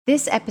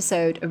This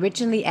episode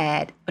originally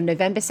aired on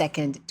November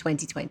 2nd,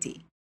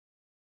 2020.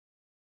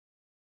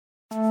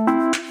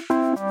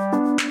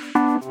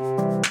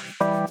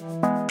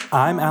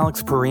 I'm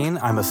Alex Perrine.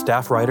 I'm a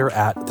staff writer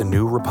at The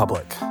New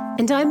Republic.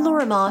 And I'm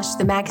Laura Marsh,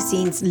 the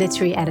magazine's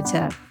literary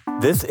editor.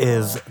 This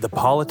is The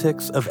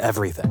Politics of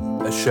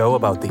Everything, a show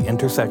about the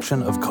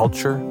intersection of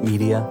culture,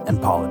 media,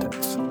 and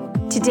politics.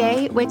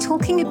 Today, we're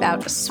talking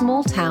about a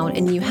small town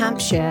in New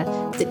Hampshire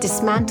that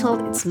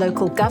dismantled its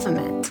local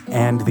government.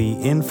 And the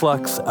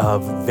influx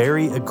of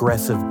very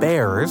aggressive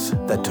bears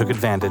that took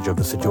advantage of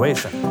the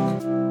situation.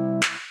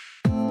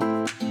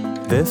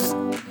 This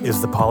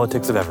is The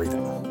Politics of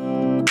Everything.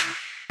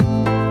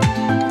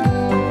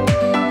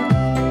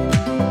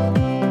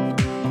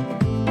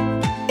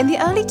 In the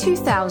early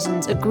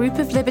 2000s, a group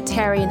of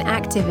libertarian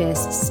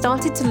activists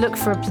started to look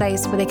for a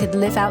place where they could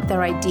live out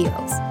their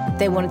ideals.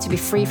 They wanted to be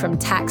free from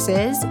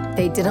taxes.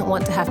 They didn't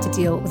want to have to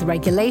deal with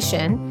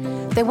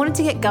regulation. They wanted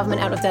to get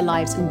government out of their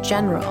lives in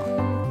general.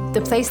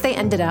 The place they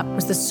ended up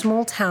was the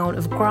small town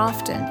of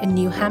Grafton in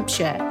New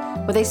Hampshire,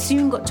 where they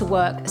soon got to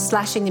work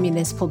slashing the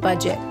municipal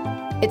budget.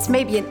 It's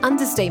maybe an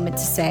understatement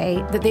to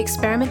say that the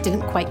experiment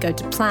didn't quite go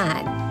to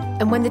plan.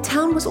 And when the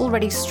town was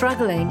already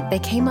struggling, they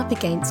came up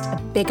against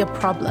a bigger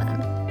problem.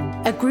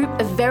 A group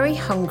of very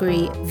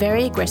hungry,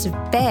 very aggressive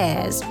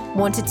bears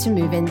wanted to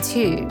move in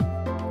too.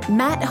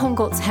 Matt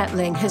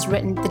Hongoltz-Hetling has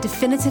written the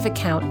definitive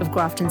account of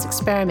Grafton's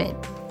experiment.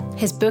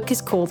 His book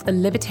is called A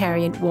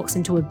Libertarian Walks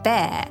into a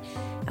Bear,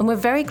 and we're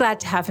very glad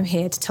to have him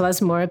here to tell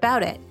us more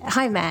about it.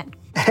 Hi, Matt.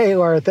 Hey,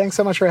 Laura. Thanks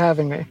so much for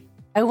having me.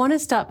 I want to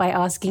start by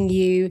asking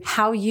you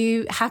how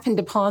you happened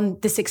upon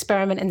this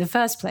experiment in the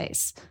first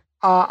place.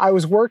 I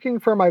was working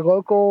for my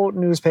local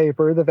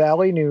newspaper, the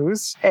Valley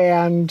News,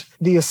 and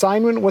the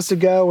assignment was to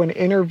go and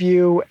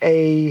interview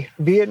a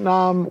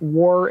Vietnam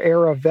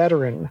War-era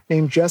veteran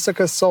named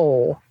Jessica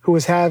Soul, who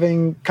was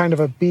having kind of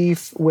a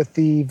beef with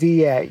the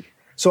VA.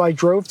 So I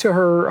drove to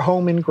her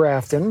home in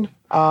Grafton,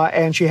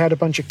 and she had a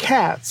bunch of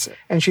cats.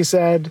 And she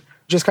said,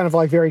 just kind of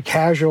like very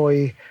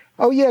casually,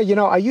 "Oh yeah,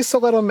 I used to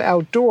let them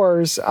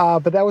outdoors,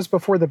 but that was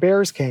before the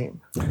bears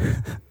came."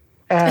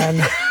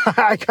 And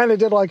I kind of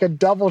did like a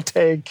double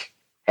take.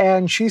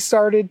 And she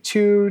started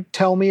to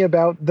tell me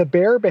about the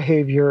bear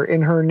behavior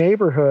in her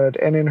neighborhood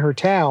and in her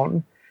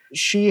town.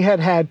 She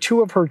had had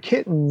 2 of her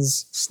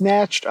kittens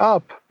snatched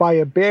up by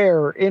a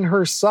bear in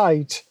her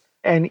sight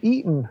and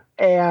eaten.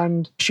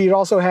 And she'd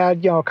also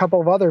had, a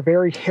couple of other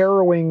very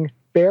harrowing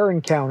bear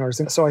encounters.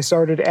 And so I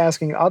started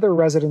asking other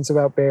residents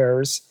about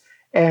bears.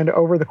 And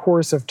over the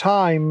course of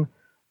time,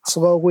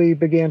 slowly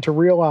began to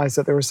realize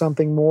that there was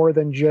something more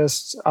than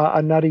just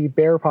a nutty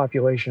bear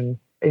population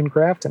in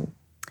Grafton.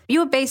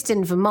 You're based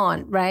in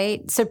Vermont,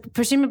 right? So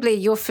presumably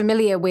you're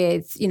familiar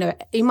with,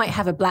 you might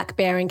have a black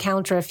bear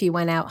encounter if you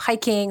went out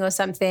hiking or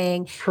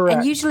something. Correct.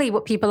 And usually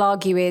what people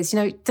argue is,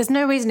 there's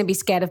no reason to be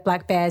scared of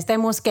black bears. They're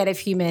more scared of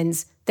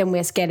humans than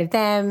we're scared of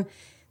them.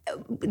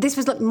 This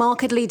was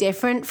markedly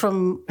different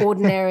from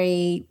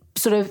ordinary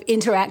sort of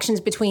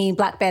interactions between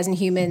black bears and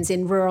humans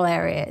in rural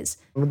areas.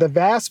 The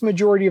vast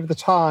majority of the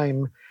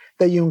time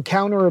that you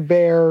encounter a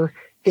bear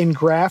in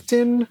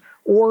Grafton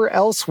or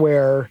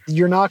elsewhere,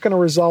 you're not going to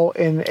result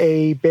in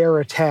a bear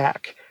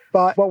attack.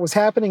 But what was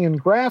happening in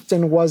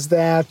Grafton was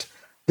that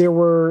there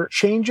were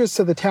changes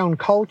to the town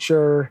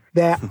culture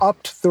that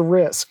upped the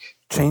risk.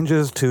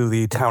 Changes to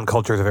the town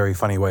culture is a very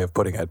funny way of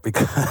putting it,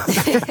 because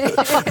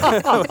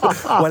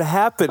what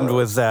happened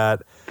was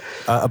that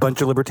a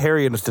bunch of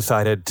libertarians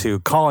decided to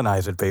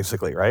colonize it,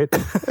 basically, right?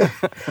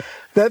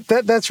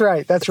 That's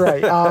right. That's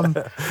right.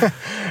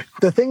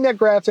 The thing that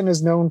Grafton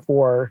is known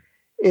for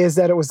is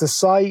that it was the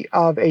site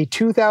of a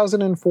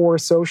 2004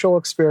 social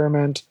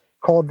experiment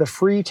called the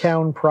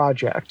Freetown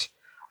Project.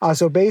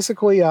 So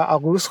basically a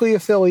loosely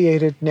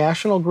affiliated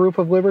national group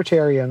of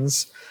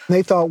libertarians.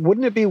 They thought,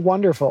 wouldn't it be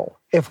wonderful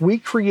if we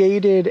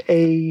created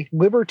a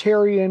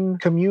libertarian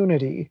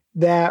community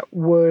that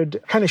would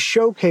kind of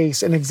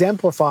showcase and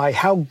exemplify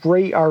how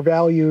great our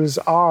values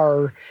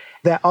are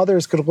that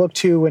others could look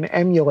to and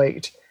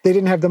emulate. They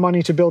didn't have the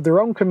money to build their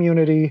own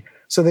community,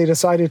 so they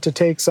decided to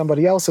take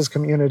somebody else's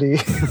community,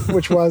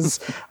 which was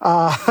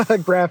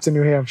Grafton,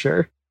 New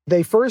Hampshire.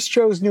 They first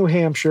chose New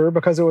Hampshire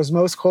because it was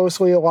most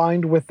closely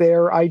aligned with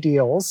their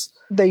ideals.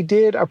 They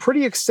did a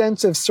pretty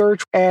extensive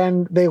search,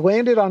 and they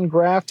landed on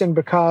Grafton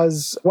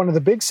because one of the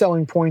big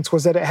selling points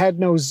was that it had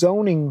no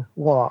zoning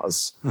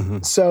laws. Mm-hmm.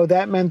 So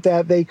that meant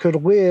that they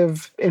could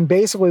live in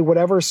basically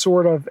whatever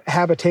sort of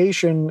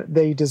habitation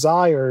they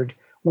desired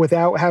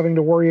without having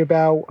to worry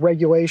about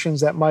regulations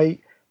that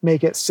might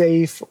make it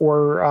safe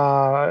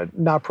or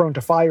not prone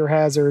to fire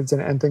hazards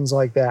and things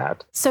like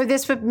that. So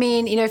this would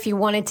mean, if you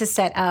wanted to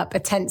set up a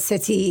tent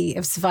city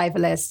of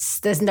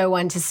survivalists, there's no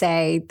one to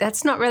say,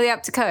 that's not really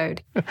up to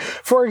code.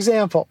 For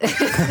example. So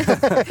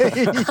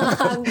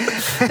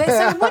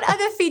what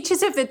other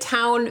features of the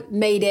town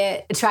made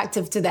it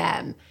attractive to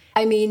them?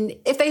 I mean,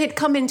 if they had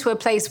come into a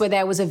place where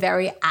there was a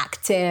very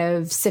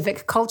active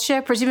civic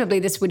culture, presumably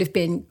this would have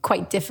been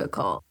quite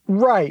difficult.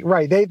 Right.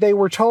 They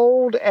were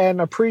told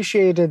and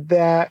appreciated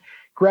that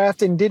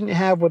Grafton didn't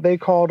have what they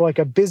called like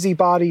a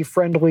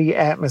busybody-friendly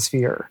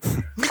atmosphere.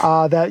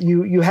 That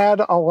you had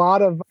a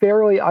lot of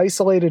fairly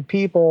isolated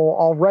people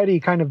already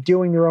kind of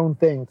doing their own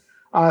thing.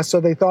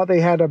 So they thought they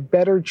had a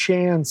better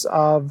chance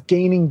of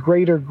gaining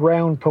greater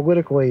ground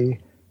politically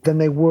than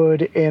they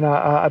would in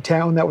a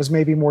town that was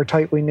maybe more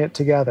tightly knit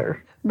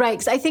together. Right,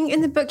 because I think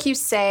in the book you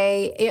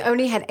say it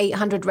only had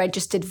 800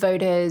 registered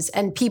voters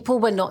and people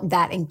were not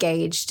that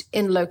engaged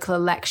in local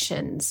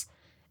elections.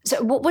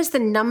 So what was the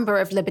number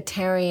of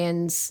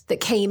libertarians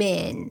that came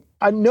in?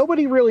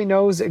 Nobody really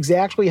knows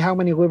exactly how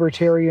many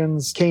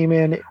libertarians came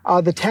in.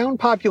 The town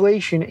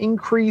population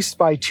increased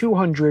by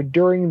 200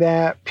 during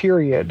that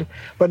period,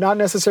 but not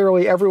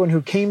necessarily everyone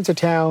who came to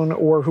town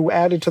or who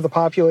added to the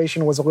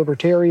population was a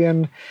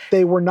libertarian.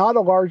 They were not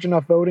a large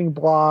enough voting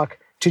bloc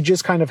to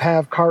just kind of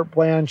have carte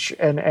blanche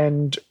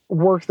and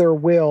work their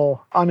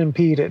will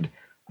unimpeded.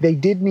 They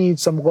did need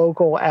some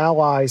local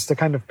allies to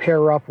kind of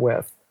pair up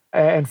with.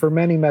 And for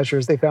many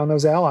measures, they found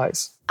those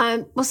allies.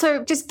 Well,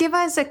 so just give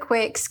us a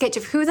quick sketch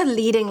of who are the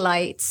leading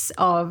lights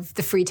of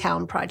the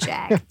Freetown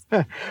Project.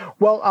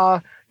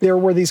 Well, there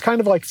were these kind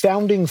of like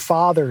founding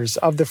fathers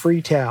of the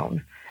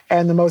Freetown.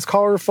 And the most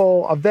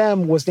colorful of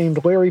them was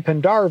named Larry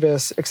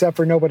Pendarvis, except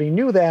for nobody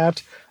knew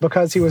that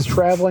because he was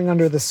traveling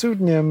under the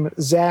pseudonym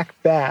Zach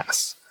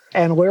Bass.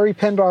 And Larry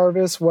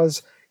Pendarvis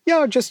was,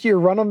 just your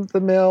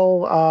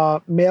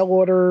run-of-the-mill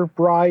mail-order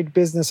bride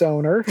business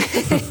owner.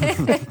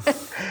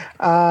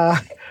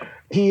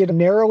 He had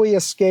narrowly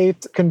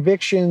escaped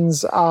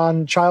convictions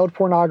on child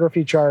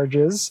pornography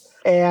charges,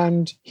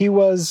 and he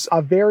was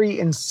a very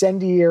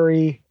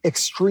incendiary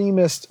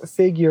extremist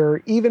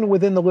figure, even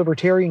within the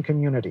libertarian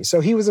community.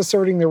 So he was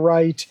asserting the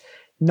right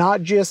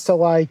not just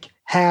to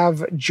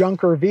have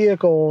junker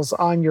vehicles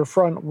on your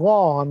front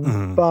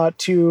lawn, but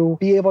to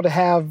be able to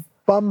have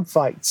bum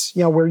fights,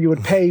 where you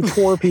would pay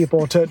poor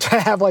people to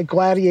have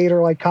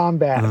gladiator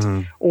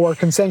combat or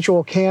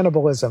consensual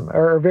cannibalism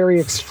or very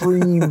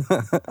extreme,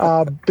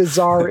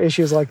 bizarre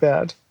issues like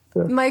that.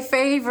 My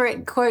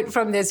favorite quote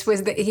from this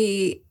was that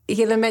he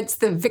laments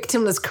the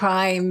victimless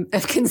crime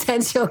of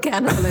consensual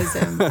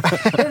cannibalism.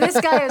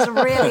 This guy is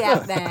really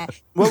out there.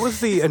 What was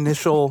the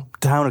initial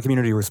town and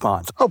community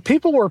response? Oh,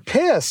 people were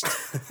pissed.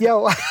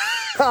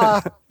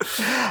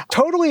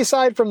 Totally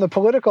aside from the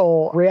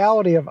political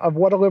reality of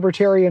what a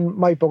libertarian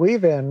might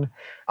believe in,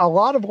 a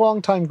lot of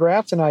longtime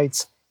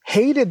Graftonites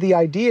hated the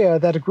idea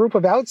that a group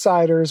of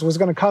outsiders was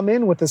going to come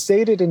in with the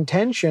stated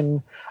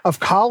intention of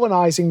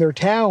colonizing their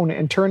town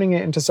and turning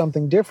it into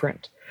something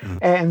different.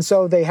 And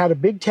so they had a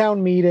big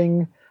town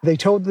meeting. They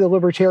told the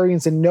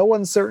libertarians in no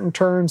uncertain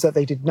terms that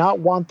they did not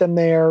want them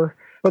there.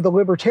 But the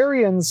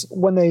libertarians,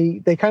 when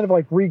they kind of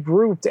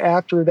regrouped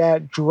after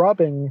that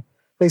drubbing,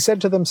 they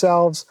said to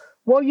themselves,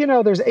 well,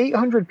 there's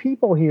 800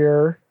 people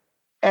here,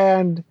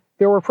 and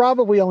there were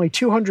probably only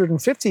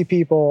 250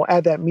 people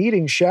at that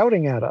meeting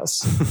shouting at us.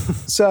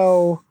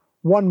 So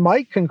one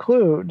might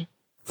conclude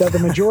that the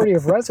majority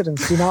of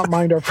residents do not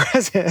mind our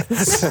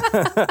presence.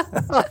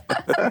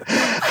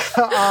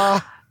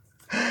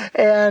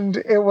 And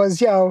it was,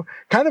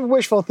 kind of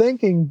wishful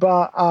thinking,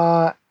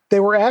 but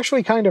they were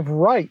actually kind of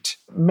right.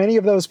 Many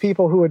of those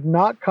people who had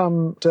not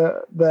come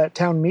to that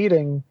town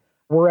meeting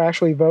were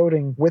actually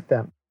voting with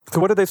them. So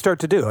what did they start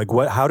to do?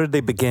 How did they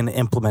begin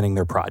implementing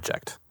their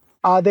project?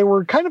 They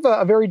were kind of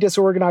a very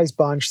disorganized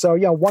bunch. So,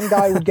 one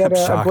guy would get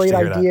a great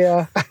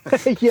idea.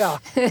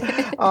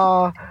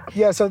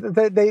 So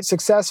they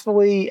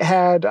successfully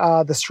had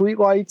the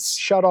streetlights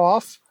shut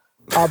off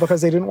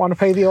because they didn't want to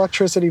pay the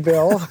electricity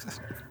bill.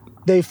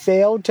 They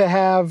failed to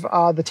have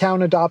the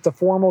town adopt a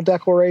formal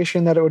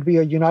declaration that it would be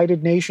a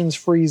United Nations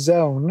free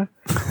zone.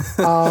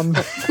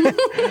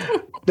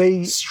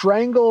 They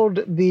strangled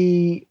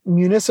the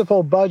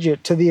municipal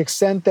budget to the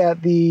extent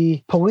that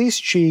the police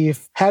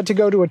chief had to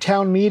go to a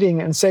town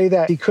meeting and say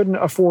that he couldn't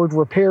afford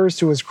repairs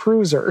to his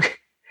cruiser.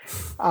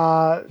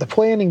 The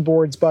planning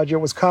board's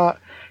budget was cut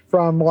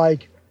from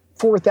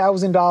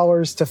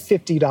 $4,000 to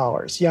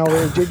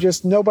 $50.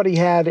 Just nobody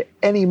had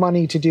any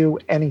money to do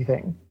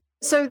anything.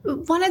 So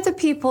one of the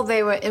people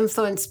they were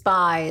influenced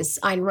by is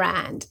Ayn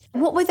Rand.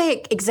 What were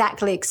they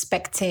exactly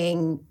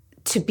expecting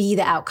to be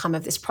the outcome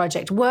of this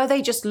project? Were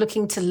they just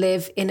looking to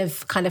live in a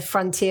kind of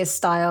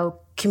frontier-style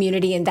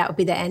community and that would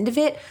be the end of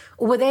it?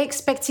 Or were they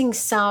expecting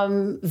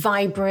some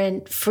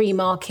vibrant free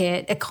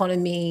market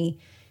economy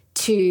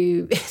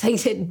to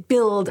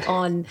build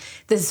on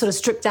the sort of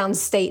stripped-down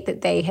state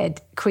that they had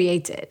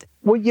created?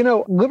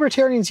 Well,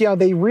 libertarians,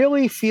 they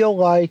really feel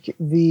like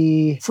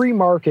the free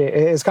market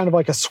is kind of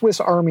like a Swiss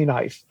Army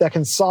knife that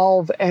can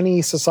solve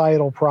any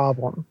societal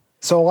problem.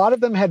 So a lot of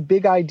them had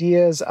big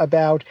ideas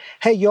about,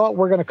 hey,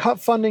 we're going to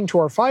cut funding to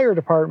our fire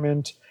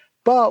department,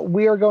 but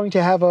we are going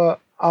to have a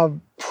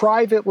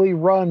privately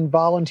run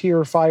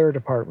volunteer fire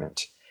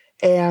department.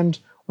 And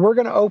we're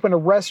going to open a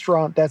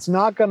restaurant that's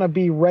not going to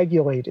be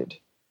regulated.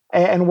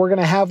 And we're going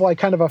to have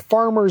kind of a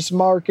farmer's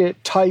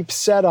market type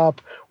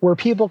setup where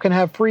people can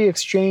have free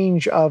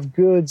exchange of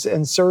goods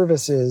and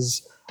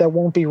services that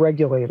won't be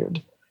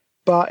regulated.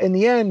 But in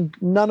the end,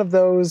 none of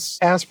those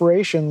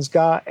aspirations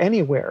got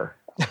anywhere.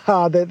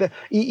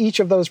 Each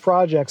of those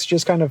projects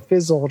just kind of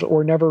fizzled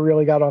or never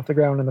really got off the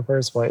ground in the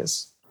first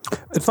place.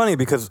 It's funny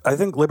because I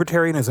think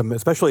libertarianism,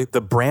 especially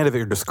the brand of it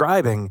you're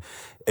describing,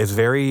 is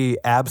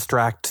very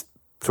abstract,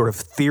 sort of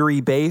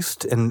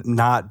theory-based and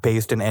not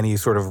based in any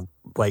sort of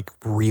like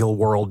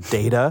real-world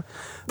data.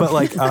 But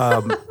like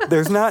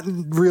there's not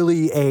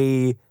really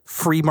a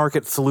free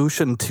market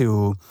solution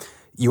to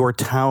your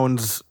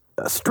town's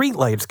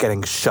streetlights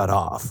getting shut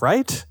off,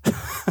 right?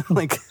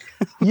 Like...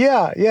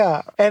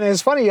 Yeah. And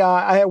it's funny,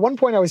 at one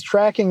point I was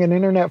tracking an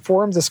internet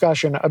forum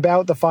discussion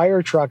about the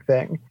fire truck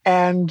thing.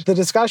 And the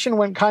discussion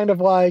went kind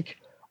of like,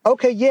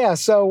 okay, yeah,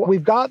 so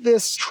we've got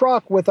this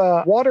truck with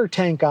a water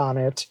tank on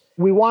it.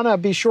 We want to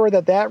be sure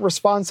that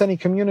responds to any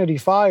community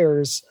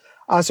fires.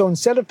 So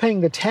instead of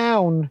paying the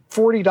town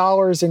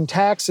 $40 in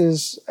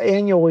taxes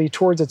annually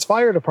towards its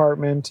fire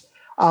department,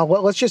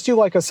 let's just do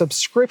like a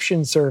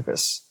subscription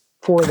service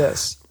for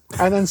this.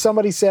 And then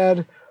somebody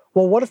said,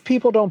 well, what if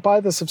people don't buy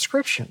the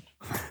subscription?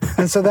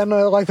 And so then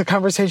like the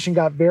conversation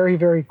got very,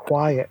 very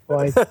quiet.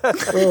 Like, so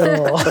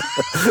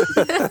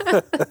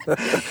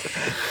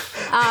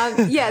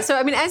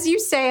I mean, as you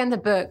say in the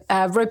book,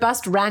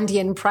 robust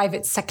Randian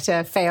private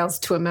sector fails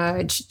to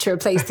emerge to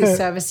replace these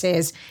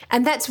services.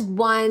 And that's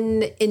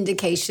one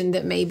indication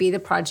that maybe the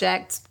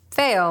project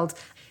failed.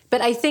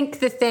 But I think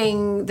the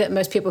thing that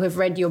most people who've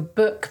read your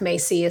book may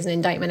see as an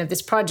indictment of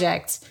this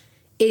project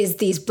is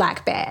these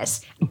black bears.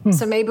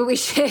 So maybe we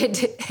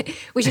should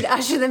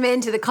usher them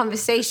into the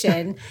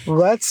conversation.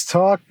 Let's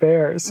talk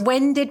bears.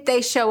 When did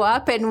they show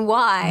up and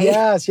why?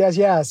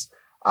 Yes.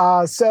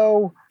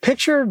 So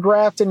picture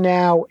Grafton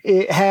now.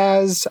 It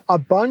has a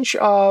bunch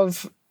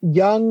of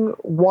young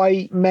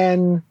white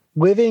men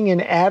living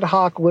in ad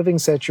hoc living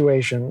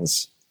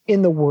situations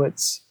in the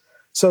woods.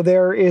 So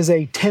there is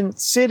a tent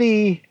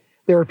city.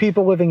 There are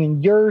people living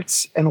in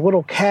yurts and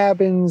little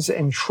cabins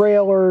and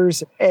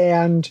trailers,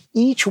 and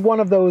each one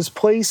of those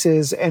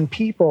places and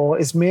people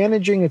is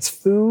managing its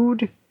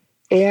food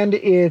and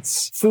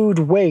its food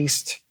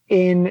waste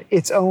in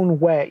its own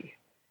way.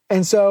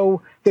 And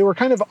so they were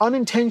kind of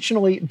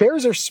unintentionally,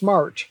 bears are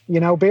smart,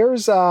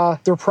 bears,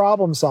 they're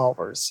problem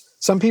solvers.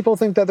 Some people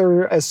think that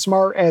they're as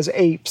smart as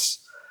apes.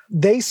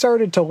 They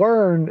started to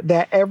learn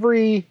that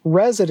every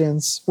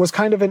residence was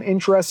kind of an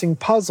interesting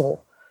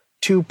puzzle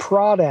to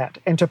prod at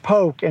and to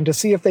poke and to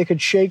see if they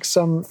could shake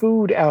some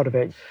food out of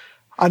it.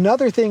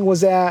 Another thing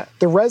was that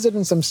the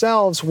residents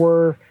themselves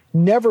were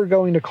never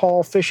going to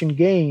call Fish and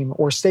Game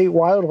or state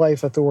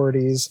wildlife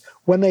authorities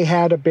when they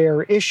had a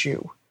bear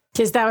issue.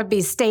 Because that would be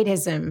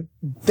statism.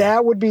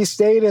 That would be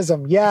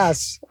statism,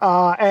 yes.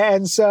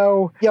 And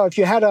so, if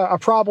you had a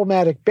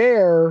problematic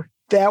bear,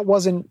 that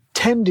wasn't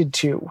tended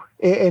to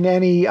in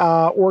any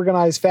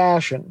organized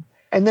fashion.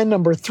 And then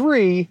number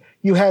 3,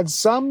 you had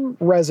some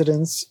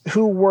residents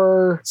who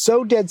were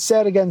so dead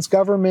set against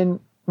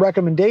government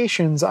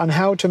recommendations on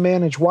how to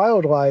manage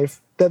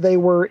wildlife that they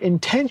were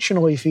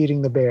intentionally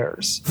feeding the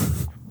bears.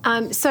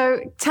 So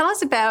tell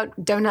us about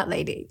Donut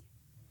Lady.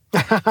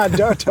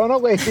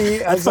 Donut Lady.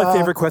 That's my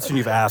favorite question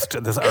you've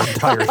asked this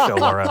entire show,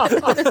 Laura.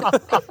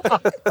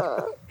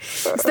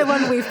 It's the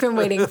one we've been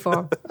waiting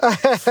for.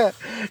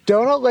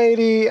 Donut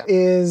Lady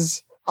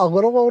is a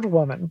little old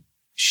woman.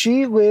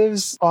 She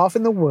lives off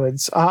in the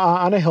woods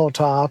on a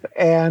hilltop,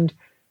 and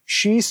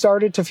she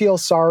started to feel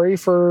sorry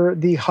for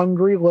the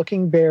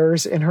hungry-looking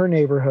bears in her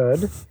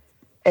neighborhood.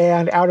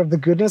 And out of the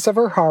goodness of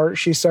her heart,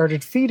 she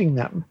started feeding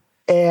them.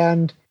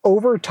 And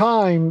over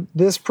time,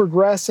 this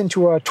progressed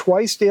into a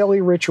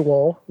twice-daily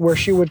ritual where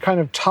she would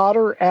kind of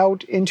totter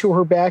out into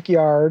her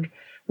backyard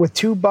with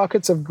 2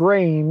 buckets of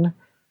grain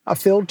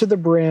filled to the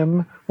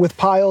brim with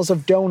piles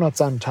of donuts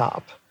on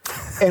top.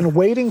 And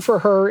waiting for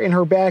her in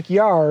her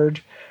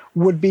backyard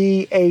would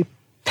be a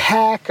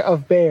pack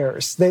of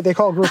bears. They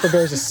call a group of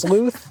bears a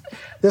sleuth.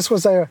 This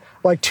was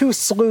like 2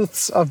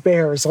 sleuths of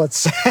bears, let's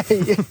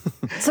say.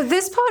 So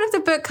this part of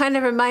the book kind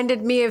of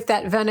reminded me of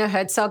that Werner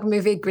Herzog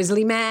movie,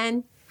 Grizzly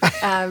Man,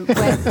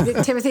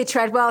 where Timothy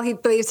Treadwell, he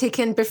believes he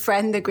can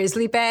befriend the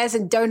grizzly bears,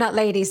 and Donut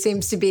Lady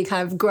seems to be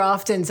kind of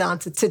Grafton's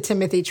answer to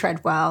Timothy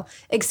Treadwell,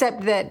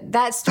 except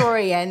that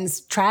story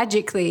ends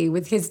tragically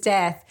with his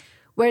death,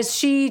 whereas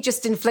she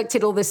just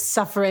inflicted all this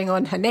suffering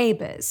on her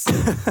neighbors.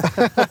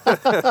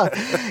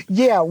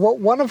 Yeah, well,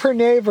 one of her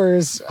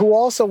neighbors, who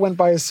also went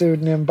by a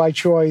pseudonym by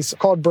choice,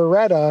 called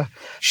Beretta,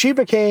 she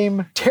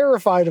became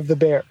terrified of the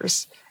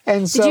bears.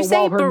 And so did you say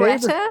while her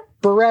Beretta? Neighbor,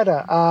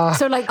 Beretta.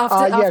 So like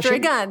after a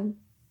gun?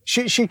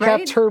 She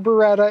kept her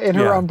Beretta in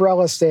her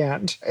umbrella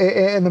stand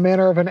in the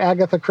manner of an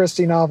Agatha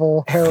Christie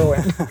novel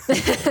heroine.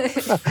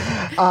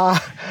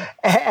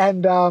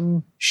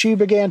 And she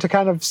began to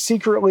kind of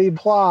secretly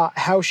plot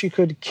how she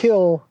could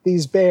kill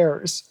these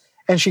bears.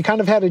 And she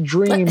kind of had a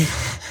dream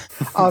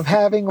of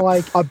having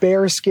like a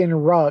bearskin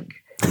rug.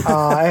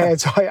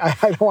 And so I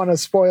don't want to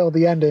spoil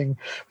the ending,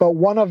 but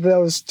one of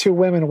those 2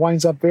 women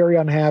winds up very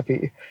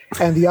unhappy,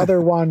 and the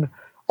other one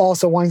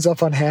also winds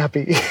up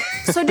unhappy.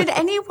 So did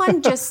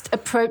anyone just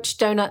approach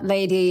Donut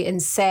Lady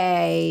and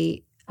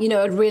say,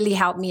 it'd really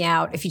help me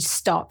out if you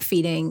stop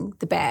feeding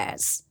the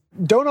bears.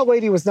 Donut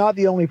Lady was not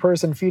the only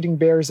person feeding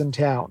bears in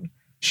town.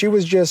 She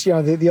was just,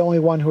 the only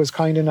one who was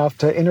kind enough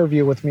to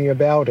interview with me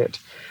about it.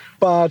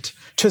 But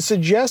to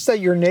suggest that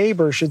your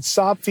neighbor should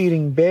stop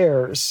feeding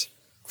bears,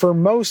 for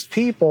most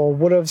people,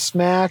 would have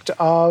smacked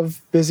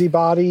of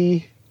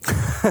busybody,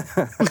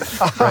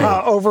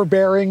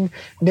 overbearing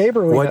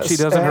neighborliness. What she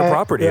does on her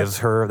property that's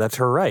her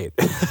right.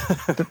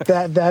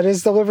 that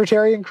is the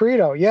libertarian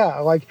credo. Yeah,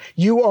 like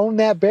you own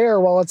that bear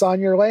while it's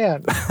on your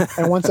land,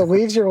 and once it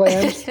leaves your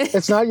land,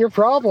 it's not your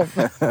problem.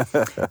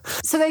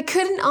 So they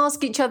couldn't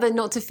ask each other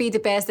not to feed the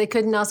bears. They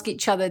couldn't ask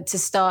each other to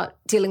start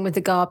dealing with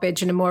the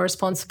garbage in a more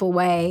responsible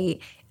way.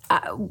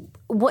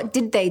 What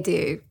did they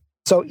do?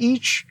 So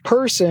each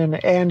person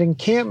and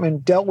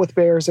encampment dealt with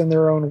bears in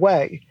their own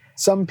way.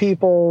 Some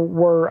people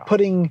were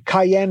putting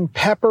cayenne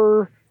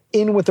pepper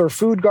in with their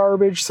food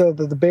garbage so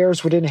that the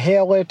bears would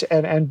inhale it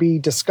and be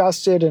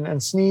disgusted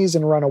and sneeze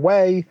and run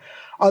away.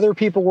 Other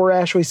people were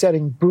actually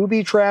setting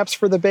booby traps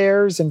for the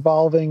bears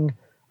involving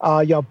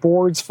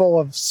boards full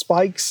of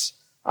spikes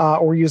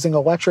or using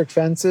electric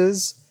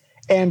fences.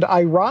 And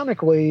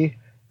ironically,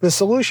 the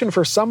solution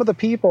for some of the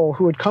people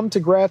who had come to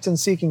Grafton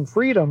seeking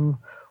freedom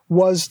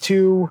was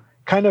to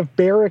kind of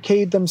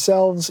barricade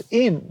themselves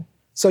in.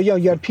 So,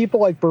 you had people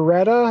like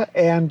Beretta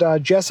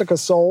and Jessica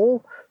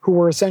Soul, who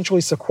were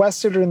essentially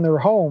sequestered in their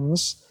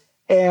homes,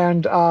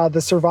 and the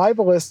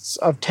survivalists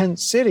of Tent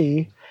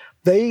City,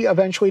 they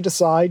eventually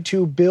decide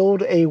to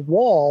build a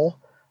wall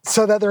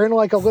so that they're in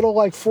like a little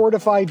like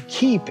fortified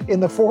keep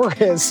in the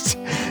forest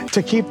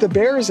to keep the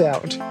bears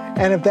out.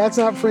 And if that's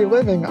not free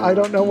living, I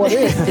don't know what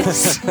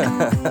is.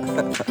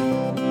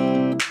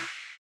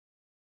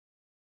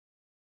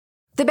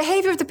 The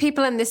behavior of the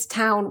people in this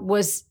town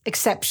was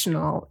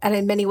exceptional and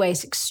in many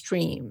ways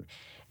extreme.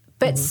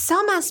 But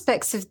some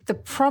aspects of the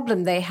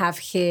problem they have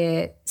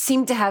here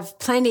seem to have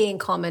plenty in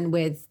common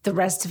with the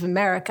rest of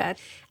America,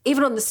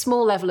 even on the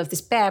small level of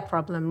this bear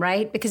problem,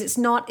 right? Because it's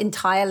not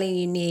entirely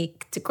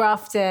unique to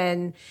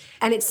Grafton.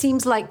 And it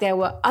seems like there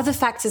were other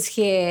factors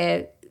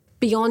here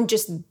beyond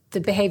just the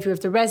behavior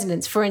of the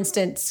residents. For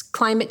instance,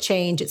 climate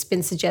change, it's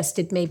been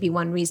suggested maybe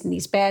one reason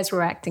these bears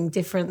were acting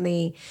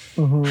differently.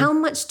 How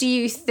much do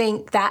you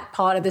think that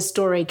part of the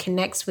story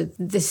connects with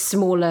this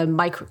smaller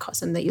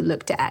microcosm that you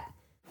looked at?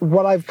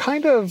 What I've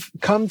kind of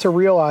come to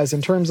realize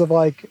in terms of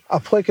like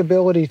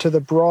applicability to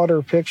the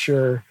broader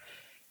picture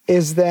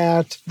is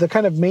that the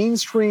kind of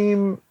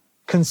mainstream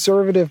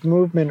conservative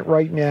movement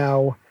right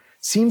now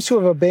seems to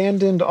have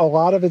abandoned a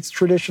lot of its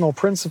traditional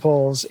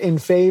principles in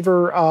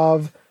favor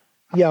of,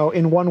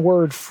 in one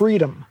word,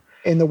 freedom,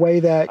 in the way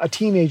that a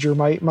teenager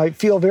might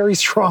feel very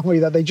strongly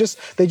that they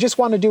just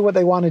want to do what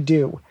they want to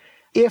do.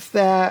 If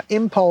that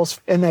impulse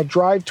and that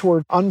drive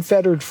toward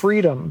unfettered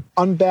freedom,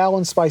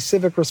 unbalanced by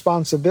civic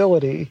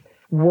responsibility,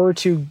 were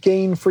to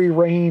gain free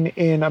reign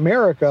in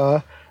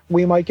America,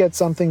 we might get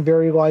something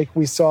very like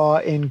we saw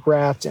in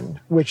Grafton,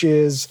 which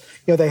is,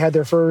 they had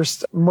their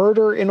first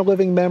murder in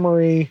living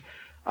memory.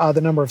 The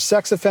number of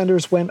sex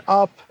offenders went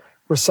up,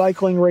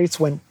 recycling rates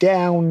went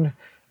down,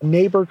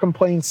 neighbor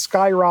complaints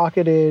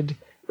skyrocketed,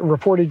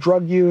 reported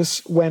drug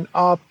use went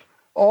up.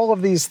 All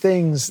of these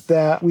things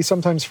that we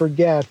sometimes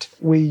forget,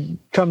 we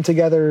come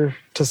together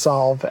to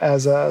solve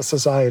as a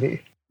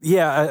society.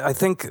 Yeah, I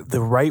think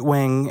the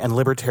right-wing and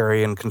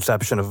libertarian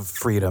conception of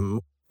freedom,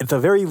 it's a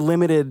very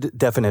limited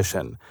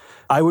definition.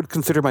 I would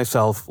consider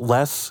myself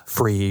less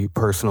free,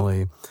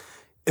 personally,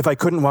 if I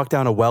couldn't walk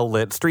down a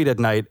well-lit street at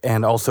night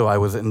and also I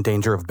was in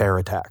danger of bear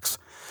attacks.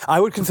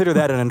 I would consider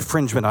that an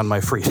infringement on my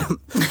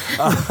freedom.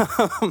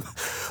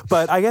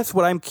 But I guess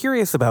what I'm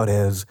curious about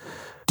is,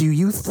 do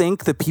you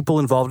think the people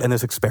involved in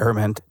this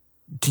experiment,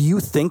 do you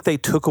think they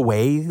took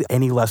away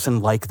any lesson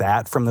like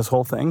that from this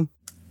whole thing?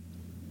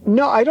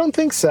 No, I don't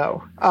think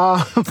so.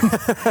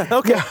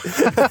 Okay.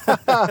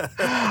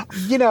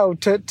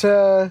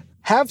 To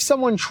have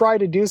someone try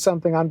to do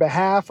something on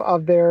behalf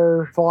of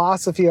their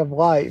philosophy of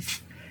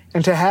life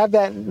and to have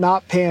that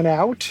not pan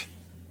out,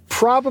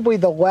 probably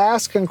the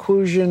last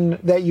conclusion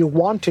that you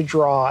want to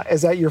draw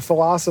is that your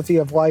philosophy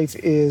of life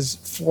is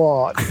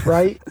flawed,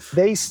 right?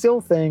 They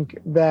still think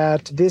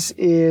that this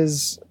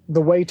is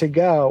the way to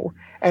go.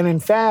 And in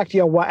fact,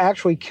 what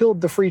actually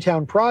killed the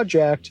Freetown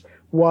Project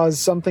was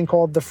something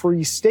called the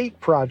Free State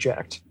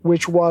Project,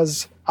 which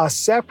was a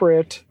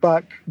separate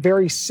but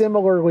very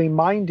similarly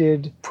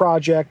minded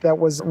project that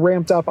was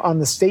ramped up on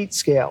the state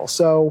scale.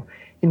 So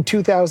in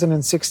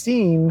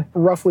 2016,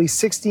 roughly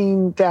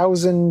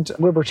 16,000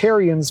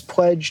 libertarians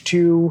pledged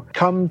to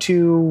come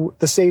to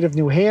the state of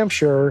New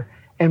Hampshire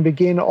and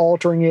begin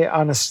altering it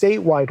on a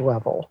statewide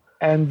level.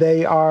 And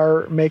they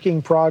are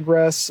making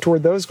progress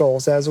toward those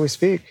goals as we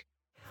speak.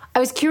 I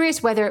was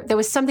curious whether there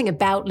was something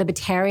about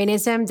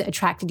libertarianism that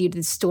attracted you to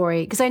the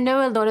story, because I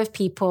know a lot of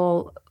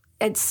people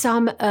at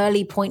some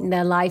early point in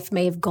their life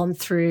may have gone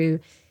through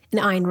an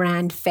Ayn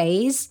Rand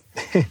phase.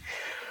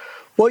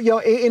 Well,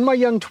 in my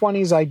young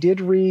 20s, I did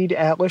read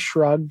Atlas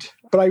Shrugged,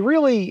 but I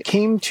really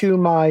came to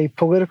my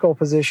political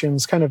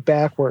positions kind of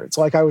backwards.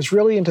 Like, I was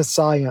really into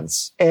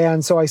science.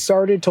 And so I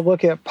started to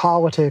look at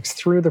politics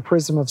through the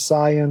prism of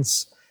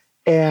science.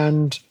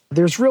 And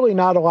there's really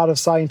not a lot of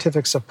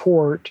scientific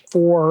support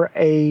for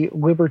a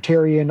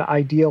libertarian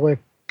idyllic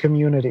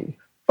community.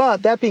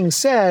 But that being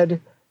said,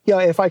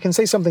 if I can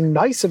say something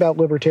nice about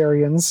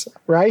libertarians,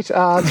 right?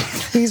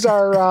 These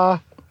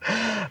are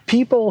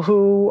people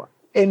who,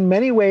 in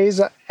many ways,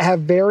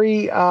 have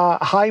very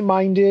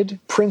high-minded,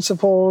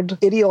 principled,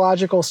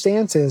 ideological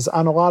stances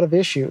on a lot of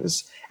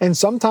issues. And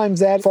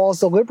sometimes that falls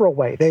the liberal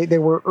way. They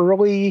were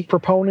early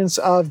proponents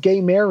of gay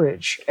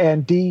marriage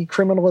and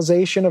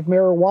decriminalization of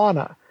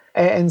marijuana.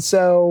 And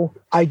so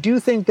I do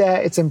think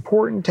that it's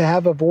important to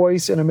have a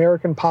voice in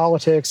American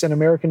politics and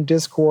American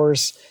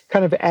discourse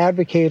kind of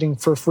advocating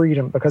for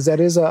freedom, because that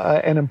is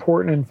an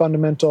important and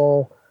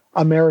fundamental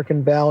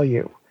American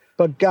value.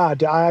 But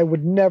God, I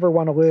would never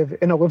want to live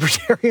in a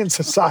libertarian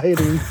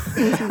society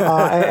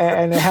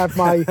and have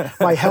my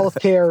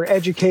healthcare,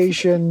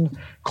 education,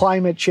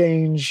 climate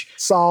change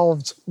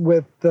solved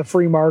with the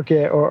free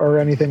market or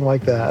anything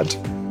like that.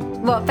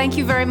 Well, thank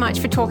you very much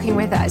for talking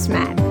with us,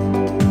 Matt.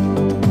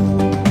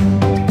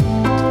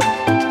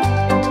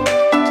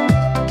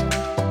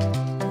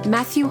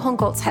 Matthew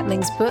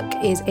Hongolt-Hetling's book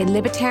is A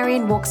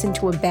Libertarian Walks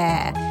into a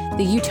Bear,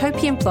 the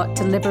utopian plot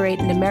to liberate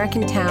an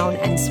American town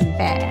and some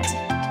bears.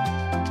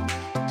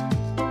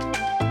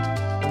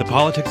 The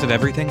Politics of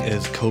Everything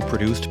is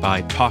co-produced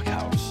by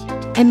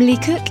Talkhouse. Emily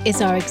Cook is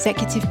our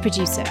executive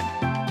producer.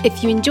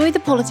 If you enjoy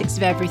The Politics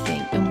of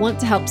Everything and want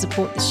to help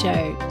support the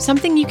show,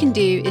 something you can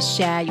do is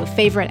share your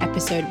favorite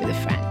episode with a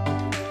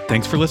friend.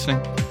 Thanks for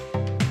listening.